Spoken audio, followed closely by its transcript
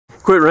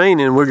quit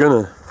raining, we're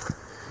gonna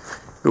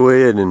go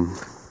ahead and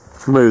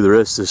move the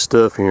rest of this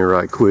stuff here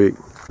right quick.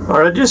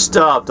 Alright, I just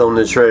stopped on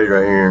this road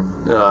right here.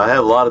 I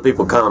have a lot of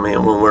people comment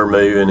when we're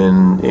moving,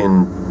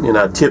 and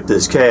I tip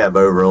this cab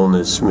over on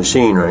this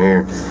machine right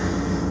here.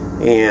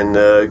 And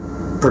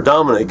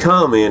predominant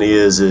comment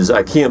is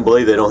I can't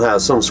believe they don't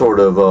have some sort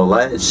of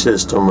latch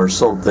system or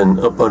something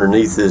up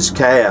underneath this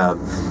cab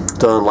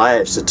to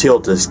unlatch to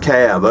tilt this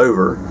cab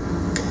over,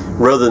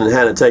 rather than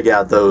having to take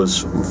out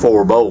those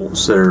 4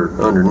 bolts that are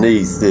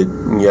underneath that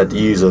you have to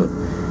use a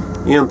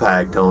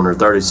impact on, or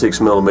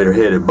 36mm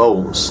headed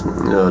bolts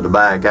to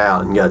back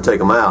out, and you got to take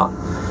them out.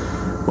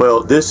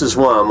 Well, this is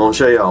why. I'm going to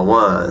show y'all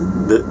why.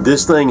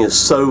 This thing is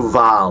so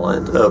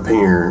violent up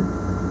here.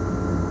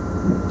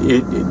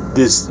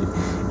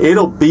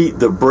 It'll beat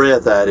the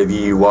breath out of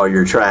you while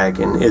you're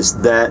tracking. It's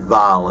that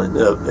violent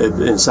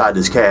inside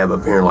this cab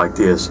up here like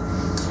this.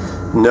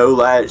 No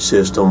latch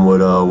system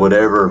would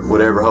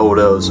ever hold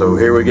up. So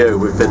here we go.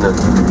 We're gonna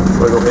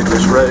hit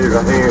this road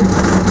right here.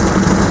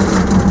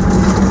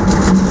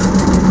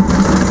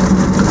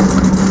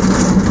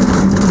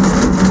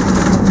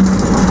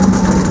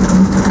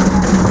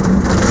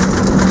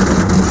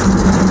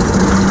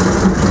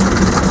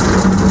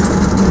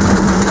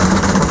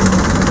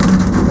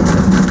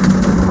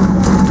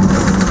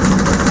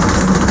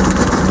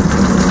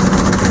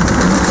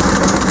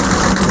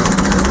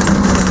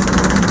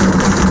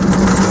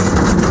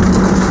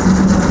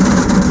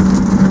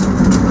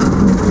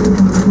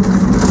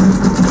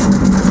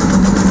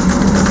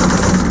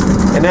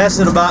 And that's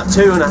at about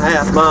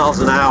 2.5 miles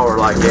an hour,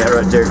 like that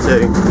right there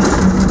too.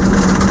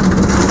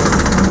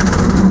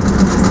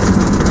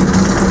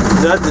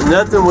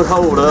 Nothing would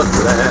hold up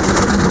to that.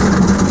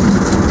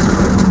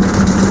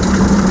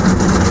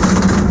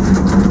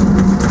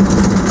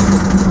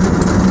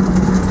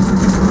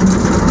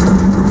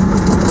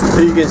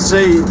 So you can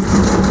see,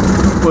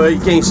 well, you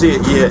can't see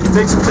it yet.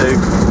 Fix it to.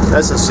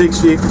 That's a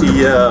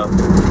 650.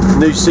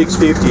 New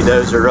 650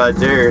 dozer right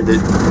there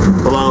that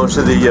belongs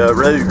to the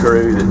road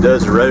crew that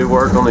does the road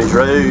work on these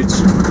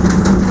roads.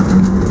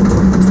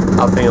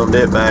 I filmed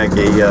it back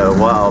a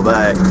while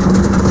back.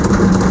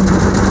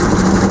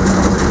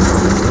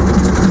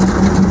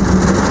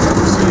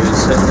 See it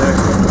sitting there.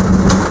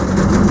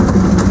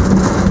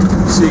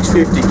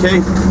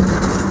 650K.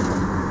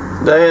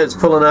 Dad's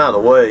pulling out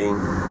of the way.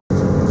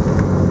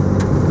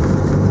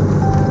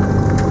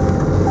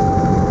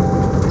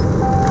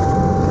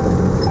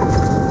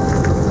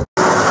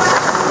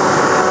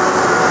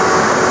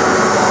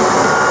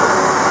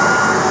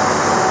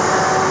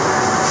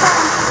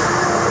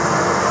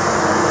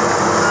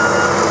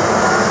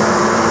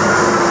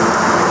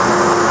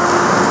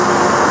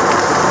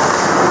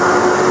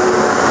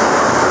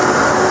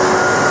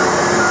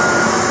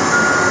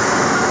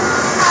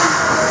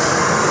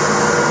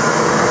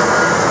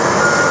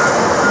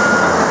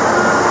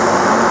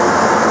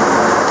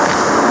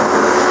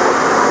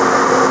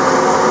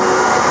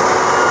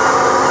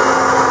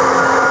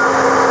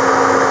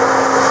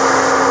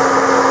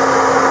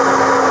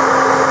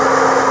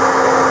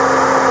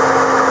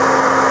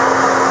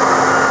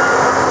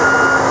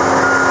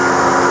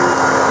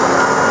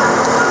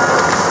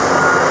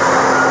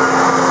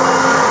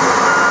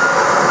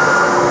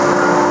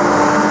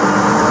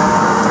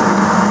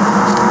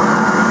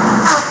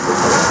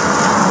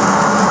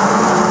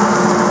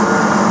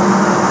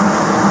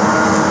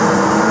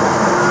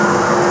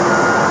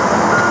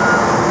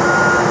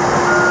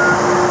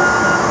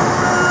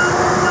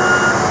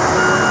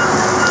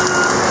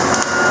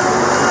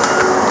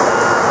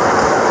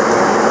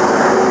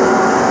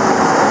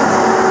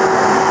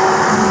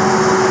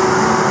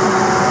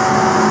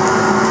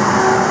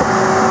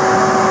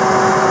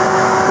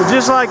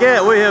 Just like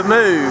that, we have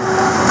moved.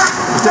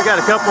 We still got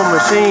a couple of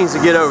machines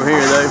to get over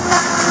here though.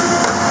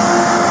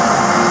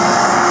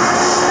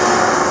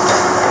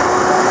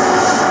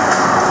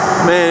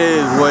 Man,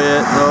 it is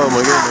wet. Oh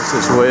my goodness,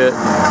 it's wet.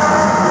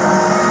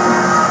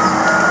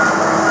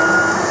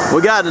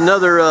 We got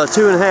another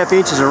 2.5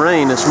 inches of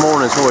rain this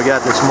morning, so we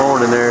got this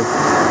morning there.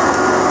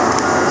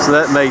 So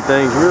that made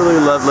things really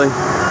lovely.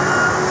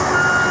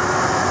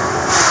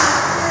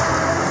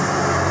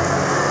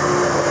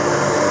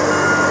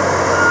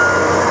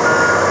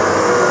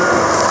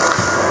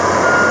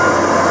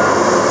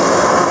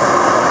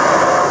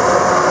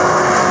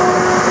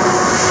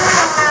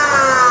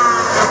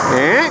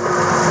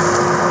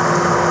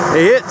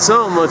 He hit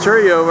something, a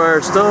tree over there,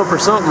 a stump or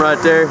something right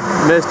there,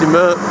 messed him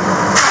up.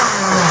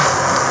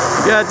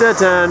 Got that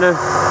time though.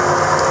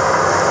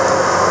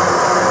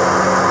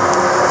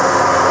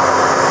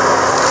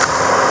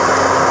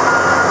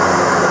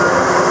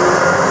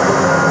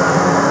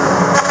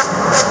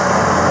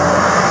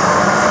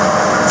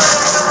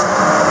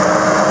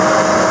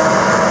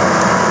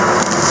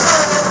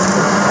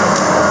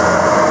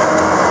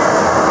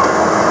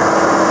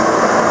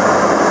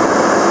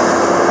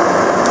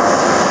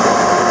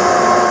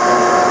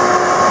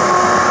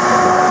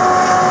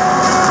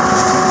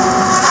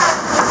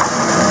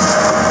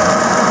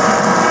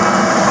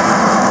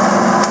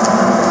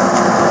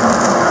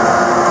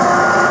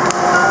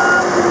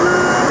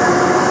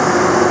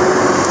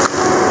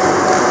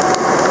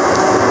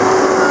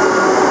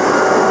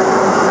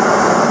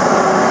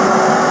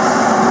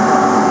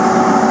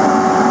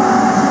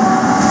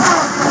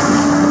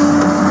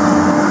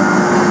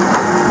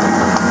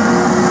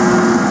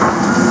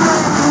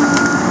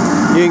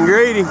 Getting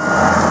greedy.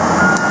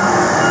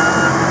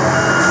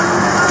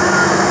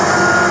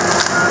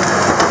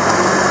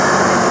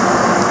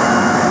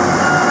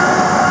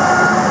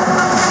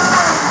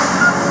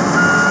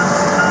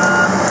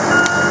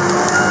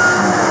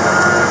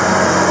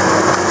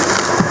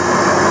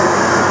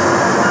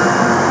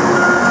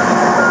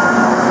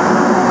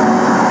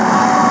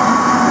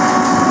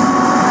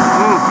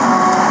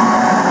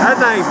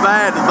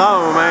 Bad to the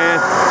bone, man.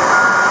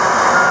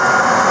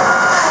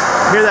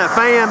 Hear that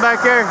fan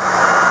back there?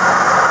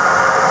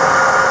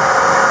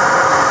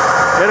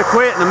 It'll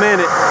quit in a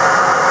minute.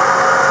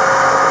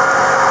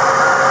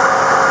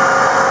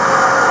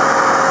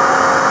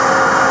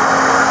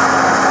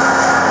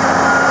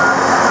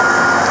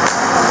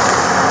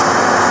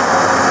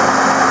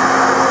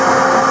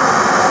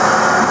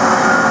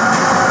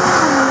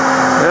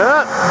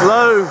 Yep,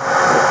 low.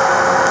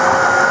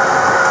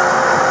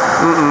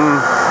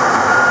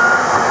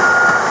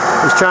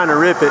 He's trying to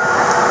rip it.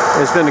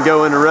 It's finna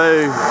go in the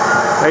road.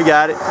 He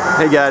got it.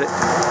 He got it.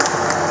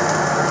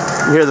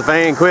 You hear the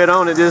fan quit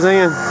on it just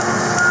then?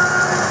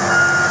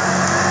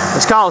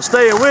 It's called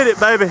staying with it,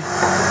 baby.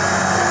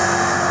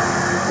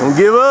 Don't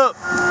give up.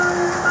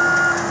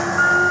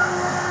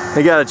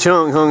 He got a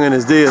chunk hung in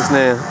his disc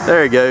now.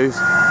 There he goes.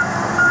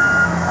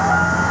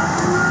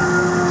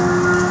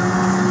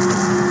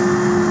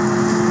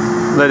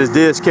 Let his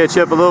disc catch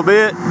up a little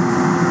bit.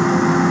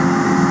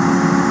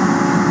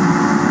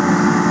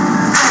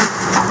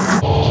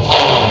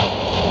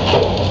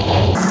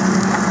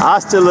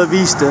 Hasta la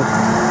vista.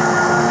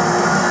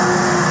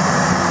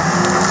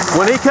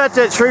 When he cut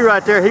that tree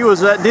right there,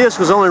 that disc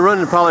was only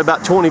running probably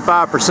about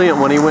 25%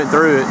 when he went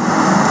through it.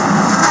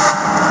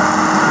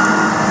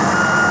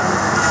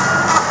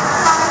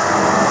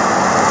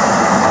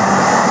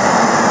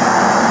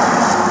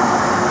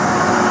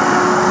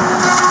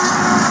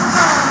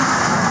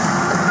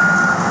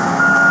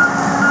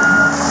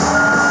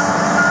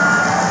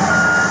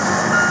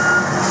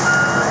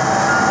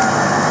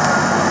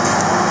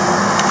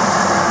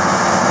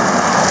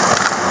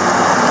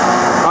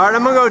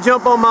 I'm gonna go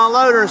jump on my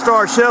loader and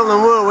start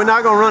shoveling wood. We're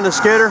not gonna run the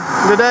skidder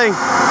today,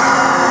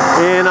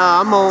 and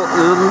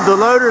the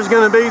loader is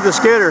gonna be the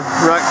skidder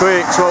right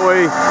quick. It's what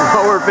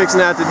we're fixing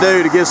to have to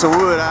do to get some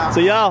wood out.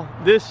 So y'all,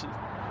 this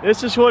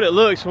is what it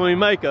looks when we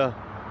make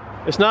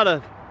it's not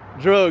a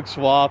drug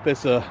swap.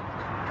 It's a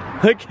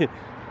look.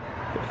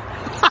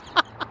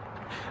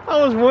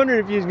 I was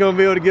wondering if you was gonna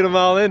be able to get them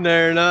all in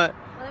there or not.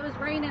 Well, it was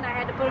raining. I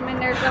had to put them in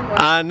there somewhere.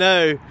 I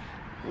know.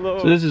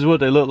 So this is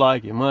what they look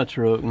like in my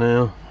truck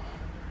now.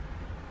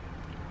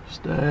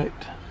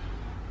 Stacked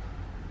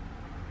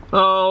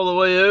all the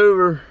way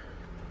over.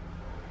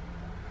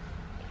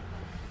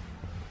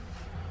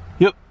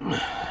 Yep.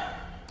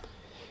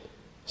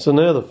 So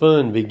now the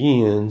fun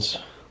begins.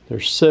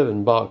 There's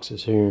 7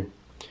 boxes here.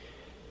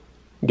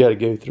 Got to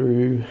go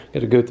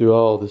through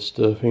all this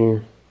stuff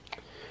here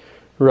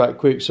right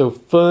quick. So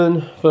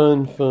fun.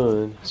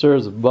 So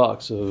there's a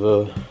box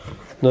of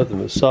nothing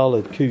but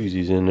solid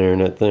koozies in there in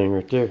that thing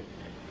right there.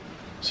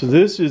 So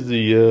this is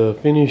the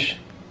finished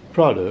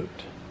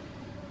product.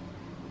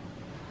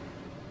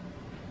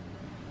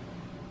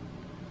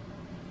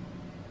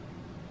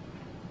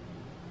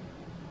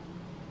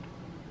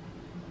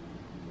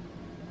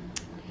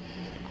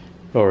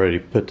 Already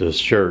put the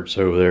shirts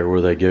over there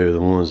where they go,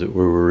 the ones that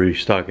we were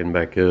restocking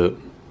back up.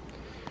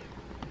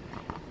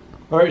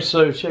 Alright,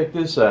 so check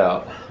this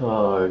out.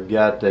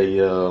 Got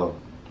a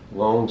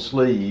long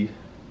sleeve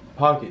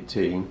pocket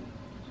tee.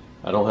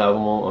 I don't have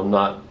them on,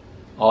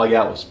 all I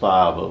got was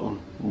 5 of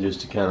them. Just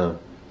to kind of,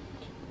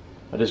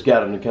 I just got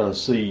them to kind of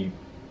see,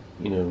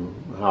 you know,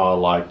 how I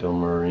liked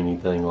them or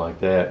anything like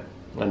that.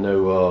 I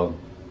know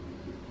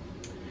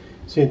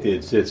Cynthia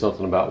had said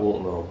something about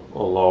wanting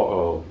a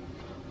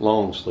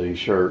long sleeve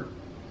shirt,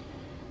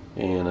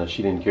 and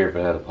she didn't care if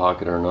it had a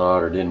pocket or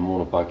not, or didn't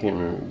want a pocket. I can't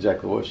remember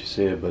exactly what she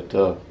said, but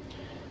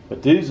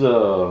these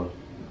I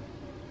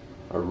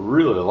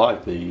really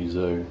like these.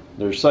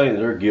 They're saying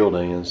they're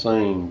Gildan,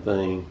 same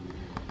thing,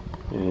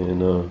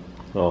 and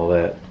all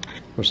that.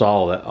 Of course,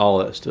 all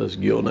that stuff's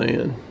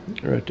Gildan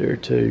right there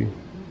too.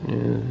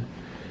 Yeah.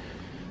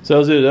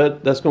 So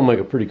that's gonna make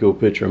a pretty cool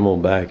picture. I'm gonna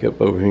back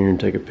up over here and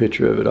take a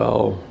picture of it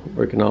all,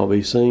 where it can all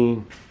be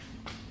seen.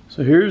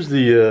 So here's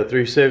the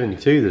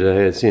 372 that I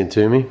had sent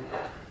to me,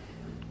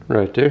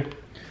 right there.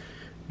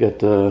 Got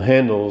the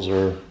handles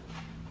are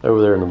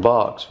over there in the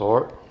box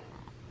for it.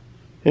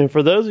 And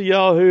for those of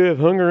y'all who have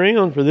hung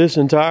around for this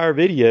entire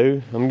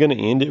video, I'm gonna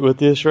end it with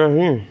this right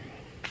here.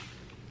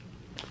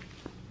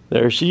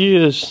 There she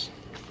is.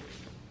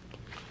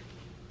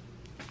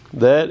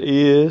 That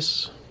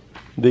is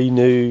the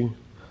new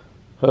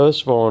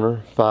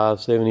Husqvarna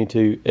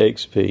 572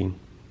 XP.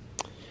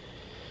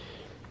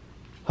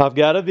 I've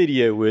got a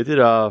video with it.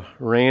 I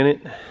ran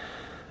it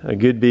a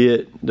good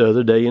bit the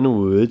other day in the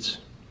woods,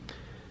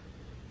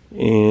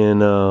 and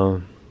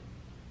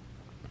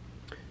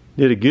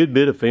did a good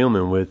bit of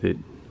filming with it,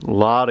 a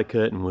lot of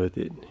cutting with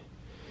it.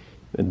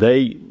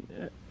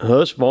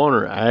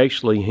 Husqvarna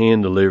actually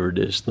hand delivered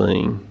this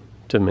thing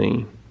to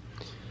me,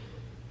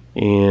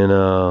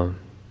 and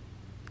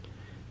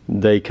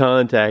they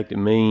contacted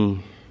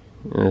me,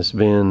 and it's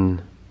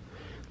been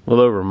a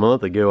little over a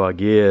month ago, I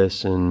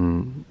guess,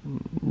 and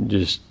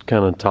just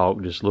kind of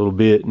talked just a little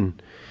bit,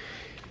 and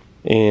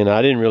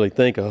I didn't really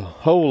think a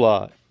whole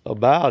lot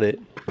about it.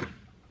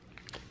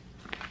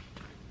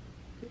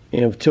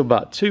 And until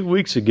about 2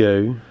 weeks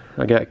ago,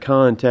 I got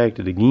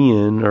contacted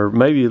again, or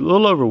maybe a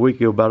little over a week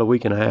ago, about a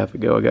week and a half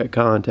ago, I got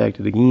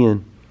contacted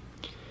again.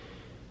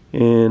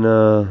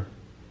 And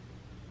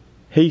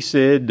he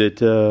said that,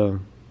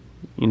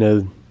 you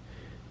know,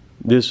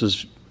 this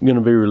was going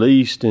to be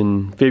released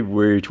in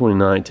February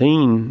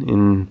 2019,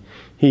 and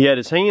he had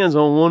his hands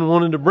on one,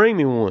 wanted to bring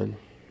me one,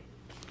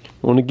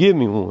 wanted to give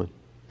me one.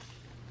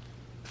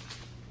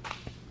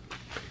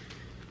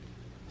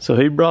 So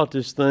he brought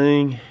this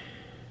thing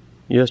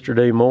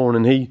yesterday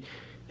morning.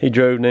 He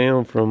drove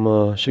down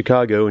from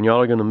Chicago, and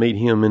y'all are going to meet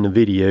him in the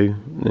video.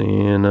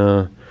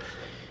 And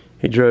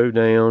he drove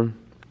down,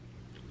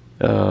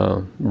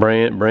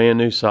 brand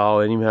new saw,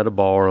 ain't even had a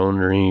bar on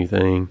it or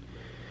anything.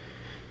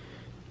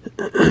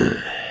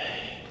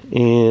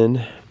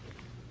 And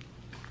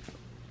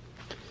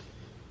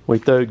we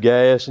throwed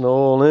gas and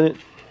oil in it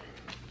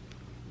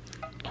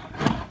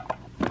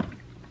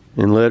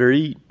and let her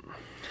eat.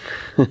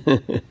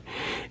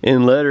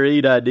 And let her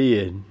eat, I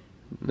did.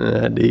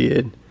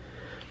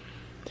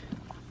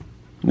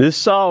 This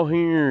saw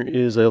here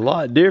is a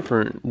lot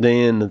different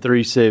than the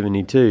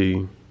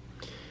 372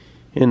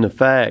 in the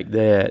fact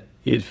that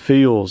it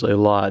feels a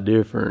lot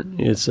different.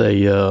 It's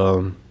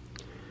a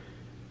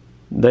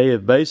they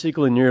have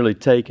basically nearly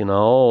taken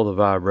all the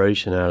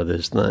vibration out of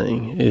this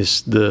thing.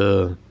 It's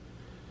the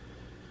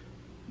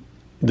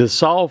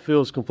saw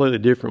feels completely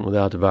different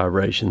without the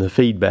vibration, the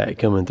feedback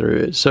coming through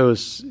it. So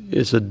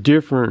it's a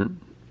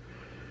different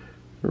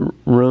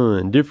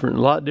run, a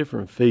lot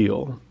different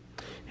feel.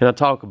 And I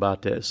talk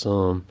about that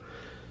some.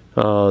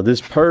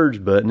 This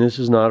purge button, this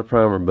is not a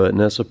primer button,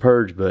 that's a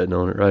purge button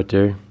on it right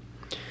there.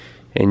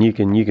 And you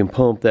can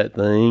pump that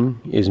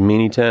thing as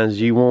many times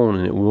as you want,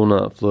 and it will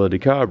not flood the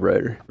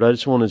carburetor. But I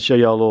just wanted to show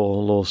y'all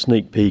a little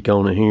sneak peek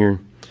on it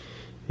here,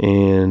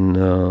 and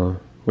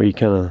where you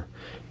kind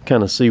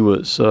of see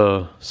what's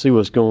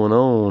going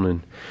on,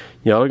 and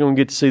y'all are gonna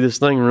get to see this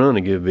thing run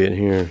a good bit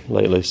here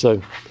lately.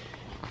 So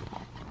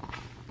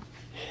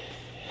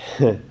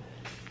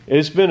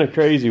it's been a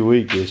crazy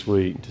week this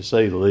week, to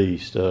say the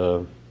least.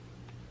 And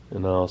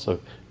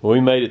also,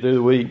 we made it through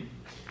the week.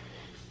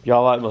 If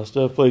y'all like my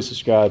stuff, please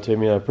subscribe to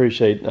me. I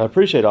appreciate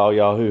all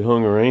y'all who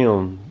hung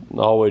around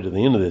all the way to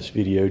the end of this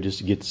video just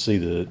to get to see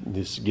the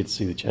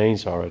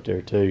chainsaw right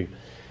there too.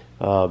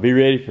 Be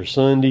ready for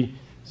Sunday.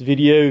 This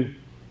video,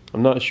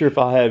 I'm not sure if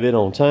I'll have it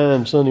on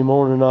time Sunday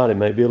morning or not. It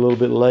may be a little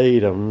bit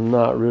late. I'm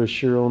not real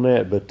sure on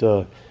that. But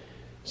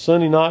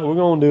Sunday night we're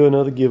gonna do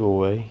another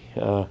giveaway.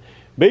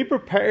 Be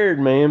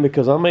prepared, man,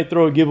 because I may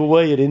throw a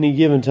giveaway at any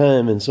given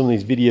time in some of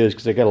these videos,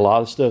 because I got a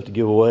lot of stuff to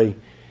give away.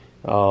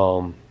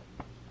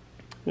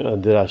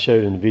 That I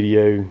showed in the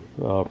video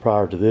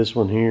prior to this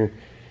one here,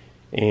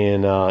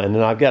 and then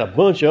I've got a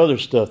bunch of other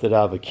stuff that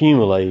I've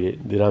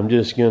accumulated that I'm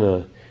just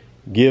gonna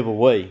give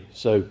away.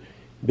 So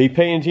be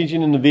paying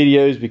attention in the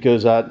videos,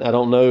 because I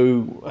don't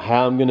know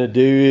how I'm gonna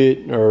do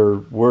it or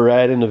where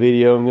at in the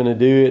video I'm gonna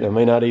do it. I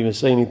may not even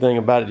say anything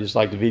about it, just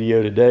like the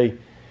video today.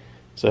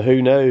 So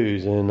who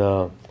knows? And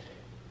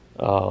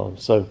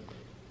so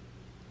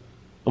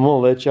I'm gonna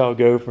let y'all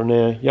go for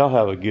now. Y'all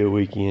have a good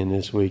weekend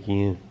this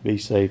weekend. Be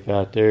safe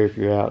out there if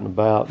you're out and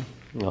about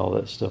and all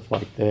that stuff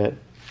like that.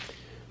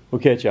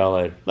 We'll catch y'all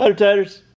later. Later, taters.